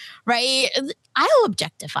him, right? I'll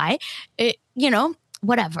objectify it,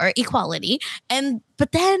 whatever, equality.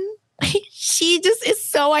 But then she just is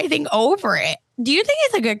so, I think, over it. Do you think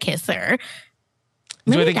he's a good kisser?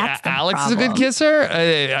 Do I think Alex is a good kisser?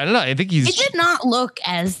 I don't know. I think It did not look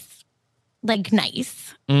as like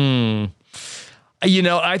nice.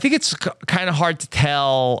 I think it's kind of hard to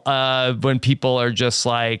tell when people are just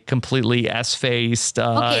like completely S-faced in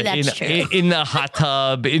the hot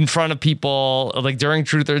tub in front of people, like during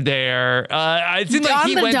Truth or Dare. It seemed like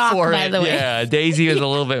he went for it. Yeah, Daisy was a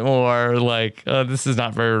little bit more like, this is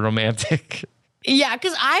not very romantic. Yeah,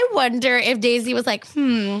 because I wonder if Daisy was like,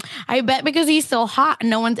 I bet because he's so hot,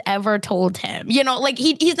 no one's ever told him. Like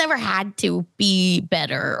he's never had to be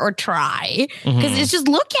better or try because it's just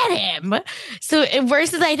look at him. So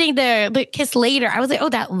versus I think the kiss later, I was like, oh,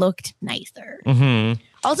 that looked nicer.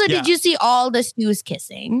 Also, did you see all the snooze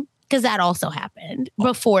kissing? Because that also happened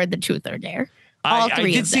before the Truth or Dare. All three I did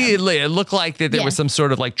of them. see it. It looked like that there was some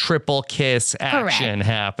sort of like triple kiss action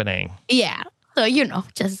happening. Yeah. So,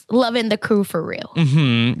 just loving the crew for real.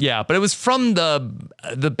 Yeah, but it was from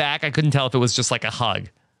the back. I couldn't tell if it was just like a hug.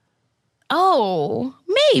 Oh,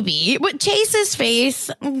 maybe. But Chase's face,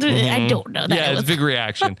 I don't know. It's a big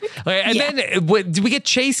reaction. And then, did we get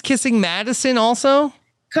Chase kissing Madison also?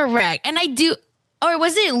 Correct. And I do, or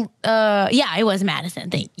was it, it was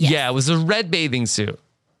Madison. Yeah, it was a red bathing suit.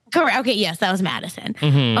 Correct. Okay, yes, that was Madison.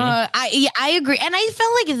 I agree. And I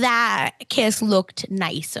felt like that kiss looked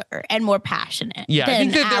nicer and more passionate. Yeah, I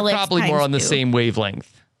think that they're probably more on the same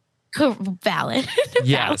wavelength. Valid.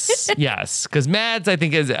 Yes. Because Mads, I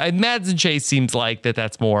think, Mads and Chase seems like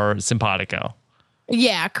that's more simpatico.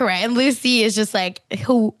 Yeah, correct. And Lucy is just like,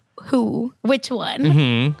 who, which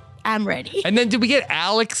one? I'm ready. And then did we get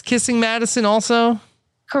Alex kissing Madison also?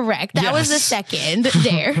 Correct. That was the second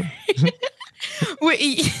there.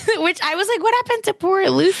 Which I was like, what happened to poor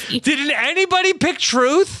Lucy? Didn't anybody pick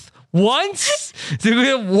truth once? Did we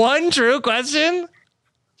have one true question?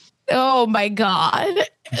 Oh my God.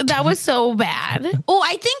 That was so bad. Oh,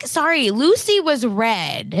 I think, Lucy was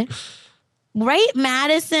red. Right?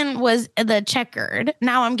 Madison was the checkered.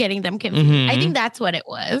 Now I'm getting them confused. I think that's what it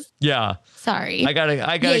was. Yeah. Sorry. I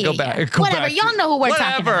gotta go back. Whatever. Y'all know who we're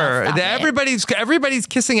talking about. Everybody's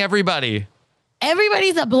kissing everybody.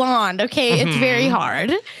 Everybody's a blonde, okay? It's very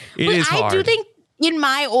hard. I do think in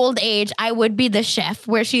my old age, I would be the chef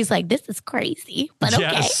where she's like, this is crazy, but okay.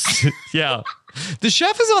 Yes. Yeah. The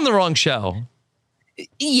chef is on the wrong show.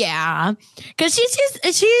 Yeah. Because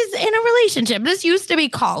she's in a relationship. This used to be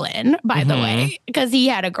Colin, by the way, because he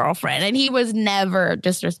had a girlfriend and he was never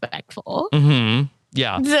disrespectful.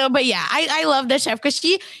 Yeah. So, but yeah, I love the chef because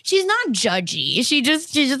she's not judgy. She's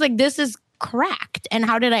just like, this is cracked. And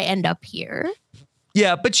how did I end up here?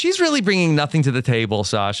 Yeah, but she's really bringing nothing to the table,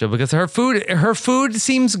 Sasha, because her food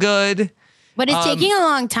seems good. But it's taking a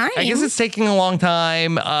long time. I guess it's taking a long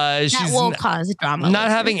time. She's that will cause drama. Not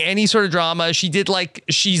having any sort of drama. She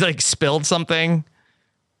spilled something.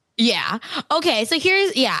 Yeah. Okay. So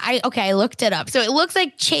I looked it up. So it looks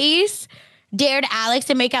like Chase dared Alex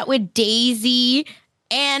to make out with Daisy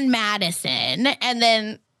and Madison, and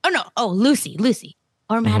then Lucy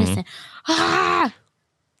or Madison.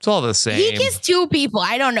 It's all the same. He kissed two people.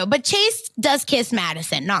 I don't know. But Chase does kiss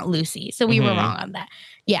Madison, not Lucy. So we were wrong on that.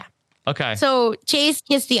 Yeah. Okay. So Chase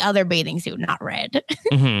kissed the other bathing suit, not red.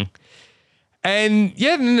 And then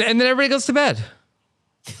everybody goes to bed.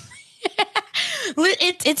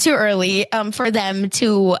 It's too early for them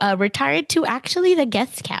to retire to actually the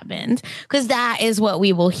guest cabins, because that is what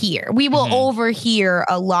we will hear. We will overhear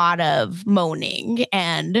a lot of moaning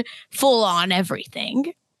and full on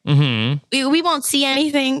everything. We won't see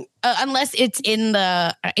anything unless it's in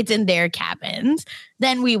their cabins.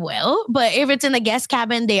 Then we will. But if it's in the guest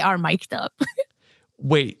cabin, they are mic'd up.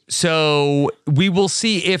 Wait, so we will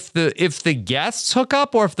see if the guests hook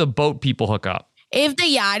up or if the boat people hook up? If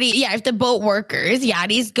the boat workers,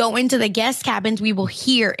 yachties, go into the guest cabins, we will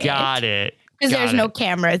hear it. Got it. Because there's no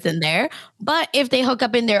cameras in there. But if they hook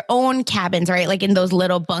up in their own cabins, right, like in those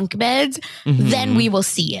little bunk beds, then we will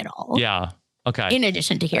see it all. Yeah. Okay. In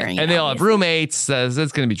addition to hearing it. And they all have roommates. So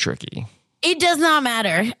it's going to be tricky. It does not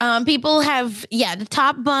matter. People have, the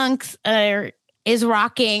top bunks is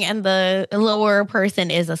rocking and the lower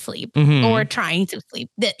person is asleep or trying to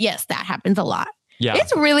sleep. Yes, that happens a lot. Yeah.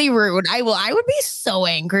 It's really rude. I would be so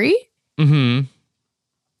angry.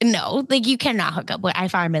 No, like you cannot hook up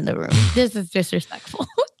if I'm in the room. This is disrespectful.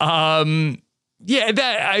 Yeah,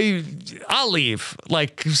 I'll leave.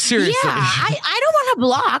 Like, seriously. Yeah, I don't want to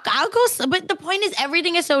block. I'll go. But the point is,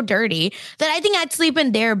 everything is so dirty that I think I'd sleep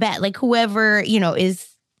in their bed. Like whoever,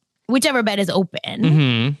 whichever bed is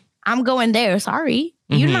open. I'm going there. Sorry.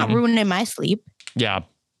 You're not ruining my sleep. Yeah.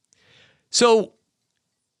 So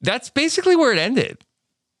that's basically where it ended.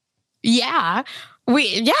 Yeah.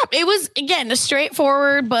 It was, again, a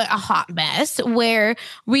straightforward but a hot mess where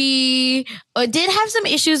we did have some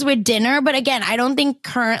issues with dinner. But again, I don't think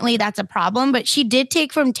currently that's a problem. But she did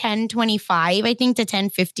take from 10:25, I think, to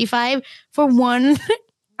 10:55 for one.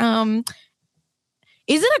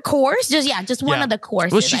 Is it a course? Just one of the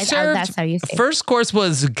courses. Well, she served, that's how you say it. First course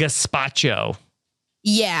was gazpacho.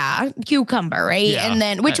 Yeah, cucumber, right? Yeah. And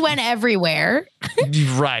then, which went everywhere.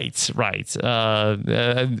 Right. I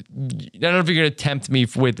don't know if you're going to tempt me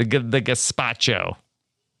with the gazpacho.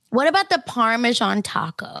 What about the Parmesan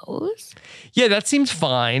tacos? Yeah, that seems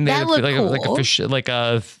fine. That looked like cool. like a fish, like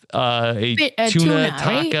a tuna tuna,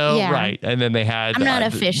 taco, right? Yeah. right? And then they had. I'm not a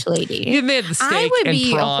fish lady. Yeah, they had the steak I would and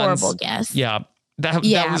be prawns. a horrible guest. Yeah. That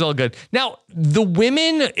was all good. Now, the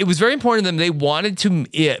women, it was very important to them. They wanted to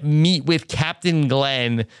meet with Captain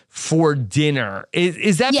Glenn for dinner.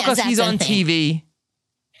 Is that because he's on TV?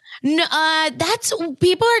 No, that's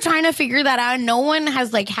people are trying to figure that out. No one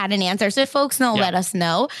has had an answer. So if folks know, let us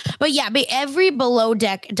know. But every below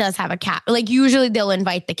deck does have a cap. Like usually they'll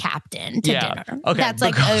invite the captain to dinner. Okay, that's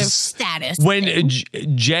like a status. When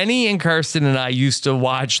Jenny and Kirsten and I used to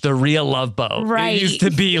watch The Real Love Boat, right? It used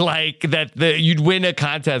to be like that. You'd win a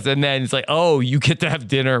contest, and then it's like, oh, you get to have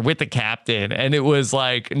dinner with the captain, and it was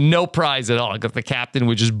like no prize at all because the captain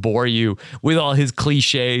would just bore you with all his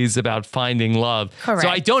cliches about finding love. Correct. So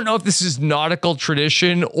I don't know if this is nautical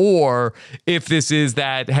tradition or if this is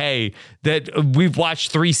that we've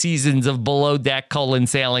watched 3 seasons of Below Deck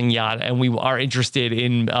Sailing Yacht and we are interested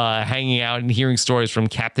in hanging out and hearing stories from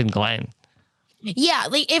Captain Glenn. Yeah,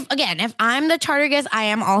 if I'm the charter guest, I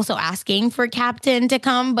am also asking for captain to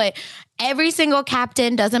come, but every single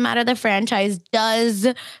captain, doesn't matter the franchise, does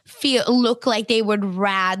look like they would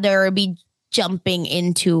rather be jumping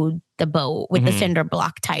into the boat with the cinder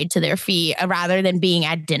block tied to their feet rather than being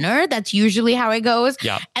at dinner. That's usually how it goes.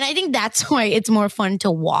 Yeah. And I think that's why it's more fun to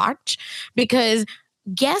watch because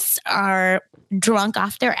guests are drunk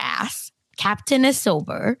off their ass. Captain is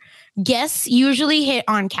sober. Guests usually hit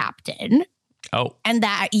on captain. Oh. And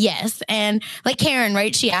that, yes. And like Karen,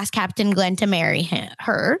 right? She asked Captain Glenn to marry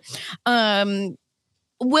her.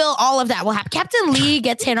 All of that will happen. Captain Lee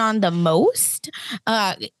gets hit on the most.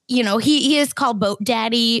 He is called Boat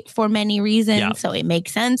Daddy for many reasons, so it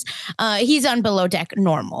makes sense. He's on Below Deck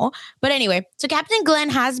normal. But anyway, so Captain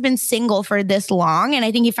Glenn has been single for this long, and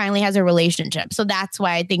I think he finally has a relationship. So that's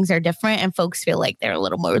why things are different, and folks feel like they're a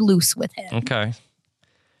little more loose with him. Okay.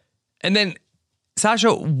 And then,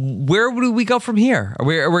 Sasha, where do we go from here?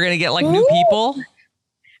 We're going to get new people?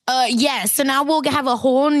 Yes. So now we'll have a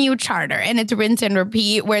whole new charter and it's rinse and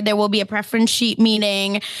repeat where there will be a preference sheet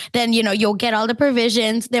meeting. Then, you'll get all the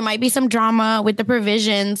provisions. There might be some drama with the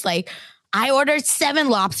provisions. Like I ordered 7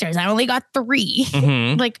 lobsters. I only got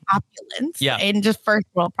 3, like opulence and just first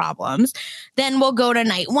world problems. Then we'll go to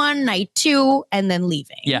night 1, night 2, and then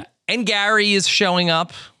leaving. Yeah. And Gary is showing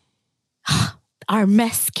up. Our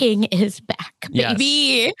mess king is back,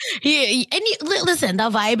 baby. Yes. Listen, the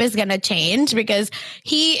vibe is going to change because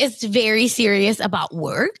he is very serious about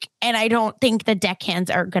work. And I don't think the deckhands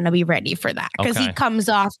are going to be ready for that because he comes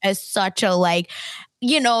off as such a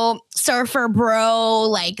surfer bro,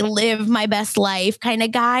 live my best life kind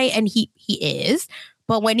of guy. And he is.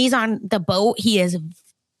 But when he's on the boat, he's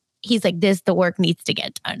like, the work needs to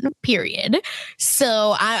get done, period.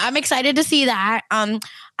 So I'm excited to see that.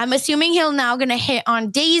 I'm assuming he'll now going to hit on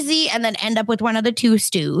Daisy and then end up with one of the 2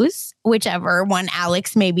 stews, whichever one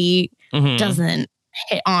Alex maybe doesn't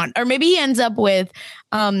hit on. Or maybe he ends up with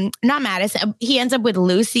not Madison. He ends up with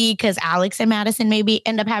Lucy because Alex and Madison maybe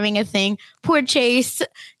end up having a thing. Poor Chase,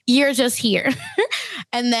 you're just here.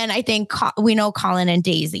 And then I think we know Colin and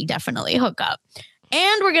Daisy definitely hook up.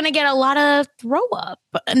 And we're going to get a lot of throw up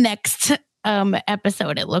next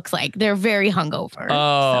episode. It looks like they're very hungover.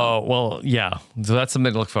 Oh, well, yeah. So that's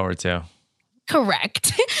something to look forward to.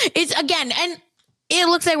 Correct. It's again, and it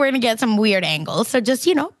looks like we're going to get some weird angles. So just,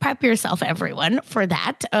 prep yourself, everyone, for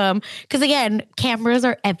that. Because again, cameras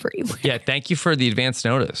are everywhere. Yeah. Thank you for the advance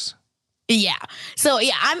notice. Yeah. So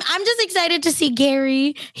yeah, I'm just excited to see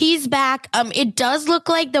Gary. He's back. It does look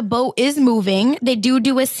like the boat is moving. They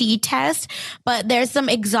do a sea test, but there's some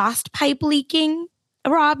exhaust pipe leaking,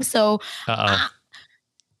 Rob. So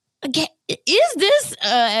again, is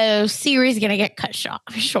this series gonna get cut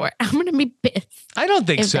short? I'm gonna be pissed. I don't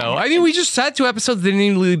think so. I mean, we just had 2 episodes that didn't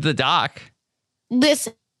even leave the dock. Because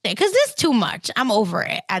this is too much. I'm over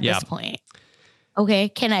it at this point. Okay,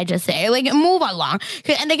 can I just say, move along?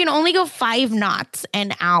 And they can only go 5 knots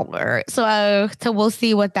an hour. So we'll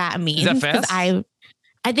see what that means. Is that fast? I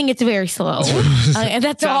think it's very slow. And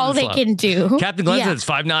that's all they can do. Captain Glenn said it's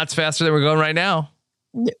 5 knots faster than we're going right now.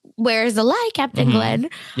 Where's the lie, Captain Glenn?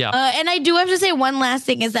 Yeah. And I do have to say one last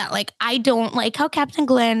thing is that, I don't like how Captain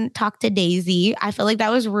Glenn talked to Daisy. I feel like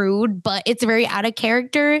that was rude, but it's very out of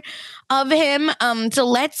character of him. So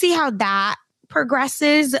let's see how that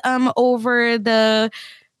progresses over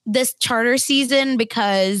this charter season,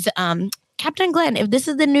 because Captain Glenn, if this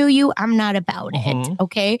is the new you, I'm not about it.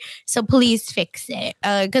 Okay, so please fix it,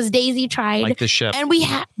 because Daisy tried, like the ship, and we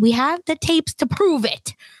have the tapes to prove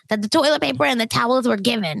it, that the toilet paper and the towels were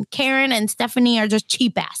given. Karen and Stephanie are just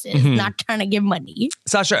cheap asses, not trying to give money.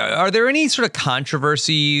 Sasha, are there any sort of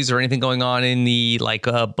controversies or anything going on in the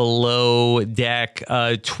below deck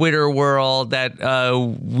Twitter world that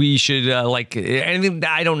we should anything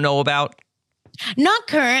that I don't know about? Not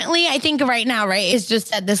currently. I think right now, it's just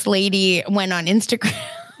that this lady went on Instagram.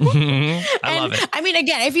 I love it. I mean,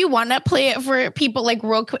 again, if you want to play it for people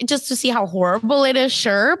real quick, just to see how horrible it is,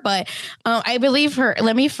 sure. But I believe her.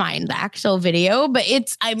 Let me find the actual video. But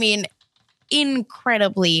it's,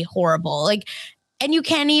 incredibly horrible. And you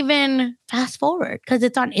can't even fast forward because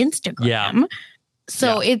it's on Instagram. Yeah.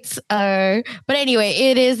 So it's, but anyway,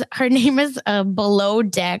 it is, her name is Below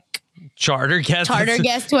Deck Charter Guest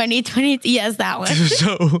 2020. Yes, that one.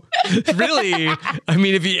 So really, I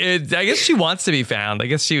mean, I guess she wants to be found. I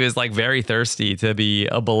guess she was very thirsty to be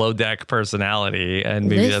a below deck personality, and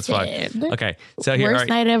maybe that's why. Okay, so here, worst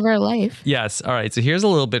night of her life. Yes. All right. So here's a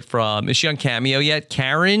little bit from. Is she on Cameo yet?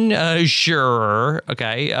 Karen Sure.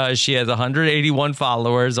 Okay. She has 181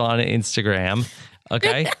 followers on Instagram.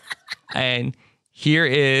 Okay, and here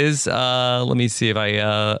is. Let me see if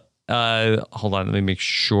I. Hold on, let me make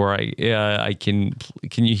sure I can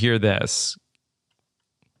you hear this?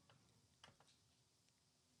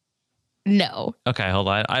 No. Okay, hold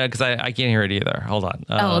on. Because I can't hear it either. Hold on.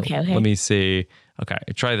 Okay. Let me see. Okay,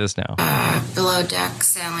 try this now. Below deck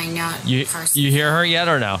sailing yacht. You hear her yet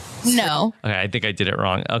or no? No. Okay, I think I did it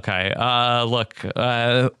wrong. Okay. Look.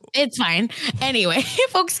 It's fine. Anyway,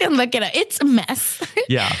 folks can look it up. It's a mess.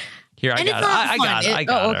 Yeah. Here, I got it. I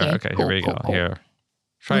got her. Okay, cool, here we go. Cool. Here.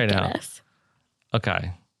 Try it out.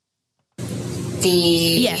 Okay.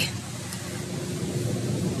 Yeah.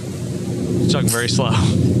 It's talking very slow.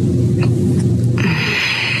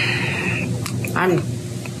 I'm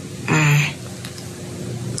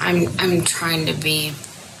trying to be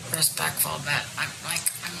respectful, but I'm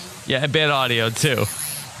yeah, bad audio too.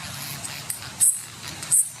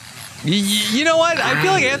 You know what? I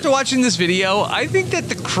feel like after watching this video, I think that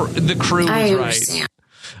the crew was right.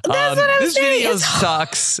 That's what I'm this saying. video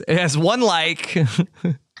sucks. It has 1 like.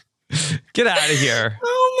 Get out of here.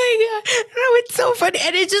 Oh my God. No, it's so funny.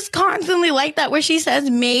 And it's just constantly like that, where she says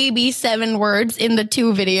maybe 7 words in the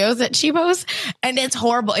 2 videos that she posts. And it's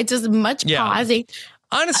horrible. It's just much pausing.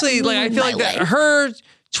 Honestly, I feel like that her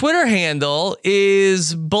Twitter handle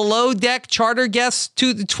is Below Deck Charter Guest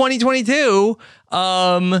 2022.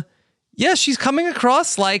 Yeah, she's coming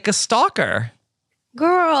across like a stalker.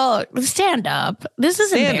 Girl, stand up. This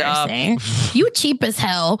is embarrassing. You cheap as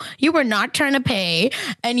hell. You were not trying to pay,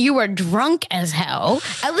 and you were drunk as hell.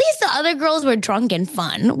 At least the other girls were drunk and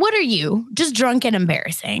fun. What are you? Just drunk and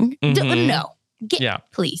embarrassing. No.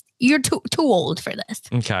 Please. You're too old for this.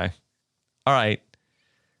 Okay. All right.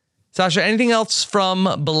 Sasha, anything else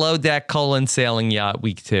from Below Deck Sailing Yacht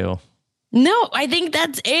Week 2? No, I think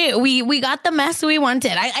that's it. We got the mess we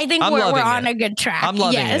wanted. I think we're on a good track. I'm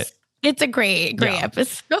loving it. It's a great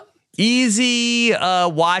episode. easy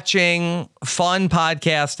watching, fun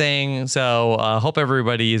podcasting. So hope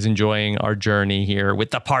everybody is enjoying our journey here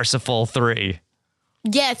with the Parsifal 3.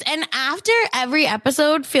 Yes. And after every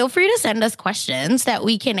episode, feel free to send us questions that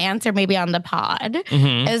we can answer maybe on the pod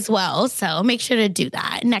as well. So make sure to do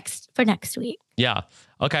that next week. Yeah.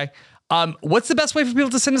 Okay. What's the best way for people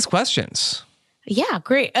to send us questions? Yeah,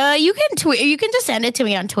 great. You can tweet. You can just send it to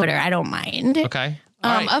me on Twitter. I don't mind. Okay.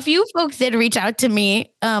 Right. A few folks did reach out to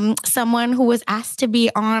me. Someone who was asked to be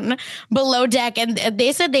on Below Deck, and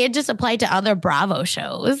they said they had just applied to other Bravo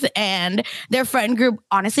shows, and their friend group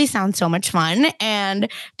honestly sounds so much fun.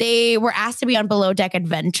 And they were asked to be on Below Deck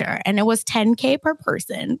Adventure, and it was $10K per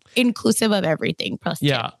person, inclusive of everything. Plus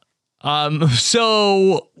yeah.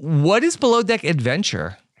 So what is Below Deck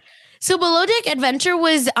Adventure? So Below Deck Adventure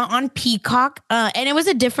was on Peacock, and it was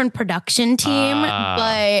a different production team,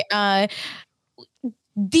 but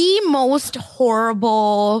the most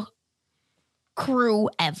horrible crew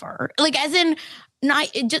ever. Like, as in, not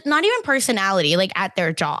even personality, like at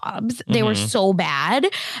their jobs. They were so bad.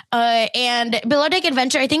 And Below Deck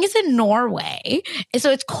Adventure, I think, is in Norway.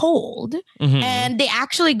 So it's cold. And they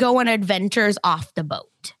actually go on adventures off the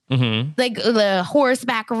boat. Like the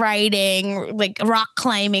horseback riding, like rock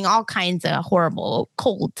climbing, all kinds of horrible,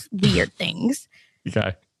 cold, weird things.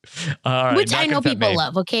 Okay. All right. Which I know people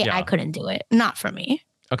love. Okay. Yeah. I couldn't do it. Not for me.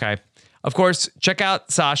 Okay. Of course, check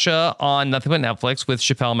out Sasha on Nothing But Netflix with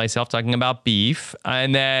Chappelle and myself talking about beef.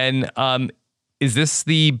 And then is this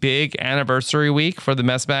the big anniversary week for the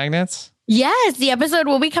Mess Magnets? Yes. The episode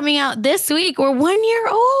will be coming out this week. We're 1 year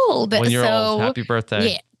old. 1 year old. Happy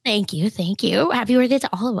birthday. Yeah. Thank you. Thank you. Happy birthday to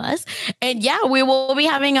all of us. And yeah, we will be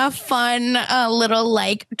having a fun little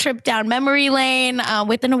like trip down memory lane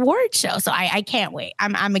with an award show. So I can't wait.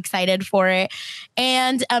 I'm excited for it.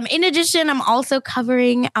 And in addition, I'm also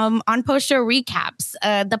covering on post show recaps,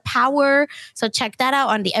 The Power. So check that out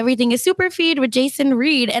on the Everything is Super feed with Jason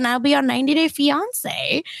Reed. And I'll be on 90 Day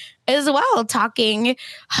Fiance as well, talking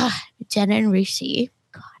Jenna and Rishi.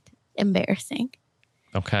 God, embarrassing.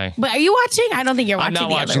 Okay. But are you watching? I don't think you're watching. I'm not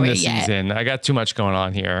the watching other way this yet. season. I got too much going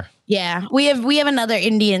on here. Yeah, we have another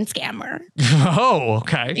Indian scammer. Oh,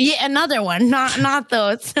 okay. Yeah, another one. Not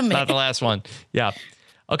those. Not the last one. Yeah.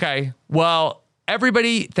 Okay. Well,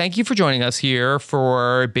 everybody, thank you for joining us here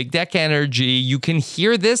for Big Deck Energy. You can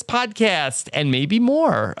hear this podcast and maybe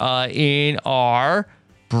more in our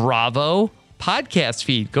Bravo podcast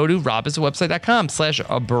feed. Go to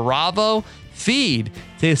robhasawebsite.com/Bravo feed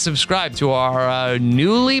to subscribe to our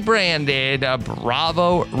newly branded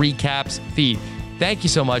Bravo Recaps feed. Thank you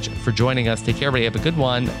so much for joining us. Take care, everybody. Have a good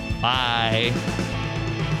one. Bye.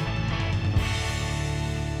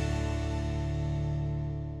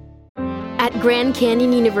 At Grand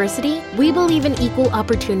Canyon University, we believe in equal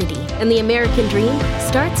opportunity, and the American dream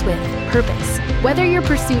starts with purpose. Whether your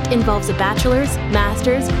pursuit involves a bachelor's,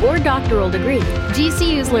 master's, or doctoral degree,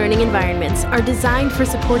 GCU's learning environments are designed for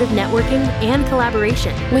supportive networking and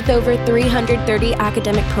collaboration. With over 330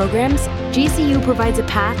 academic programs, GCU provides a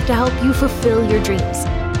path to help you fulfill your dreams.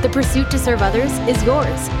 The pursuit to serve others is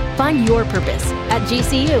yours. Find your purpose at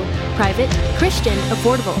GCU. Private, Christian,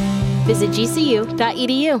 affordable. Visit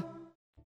gcu.edu.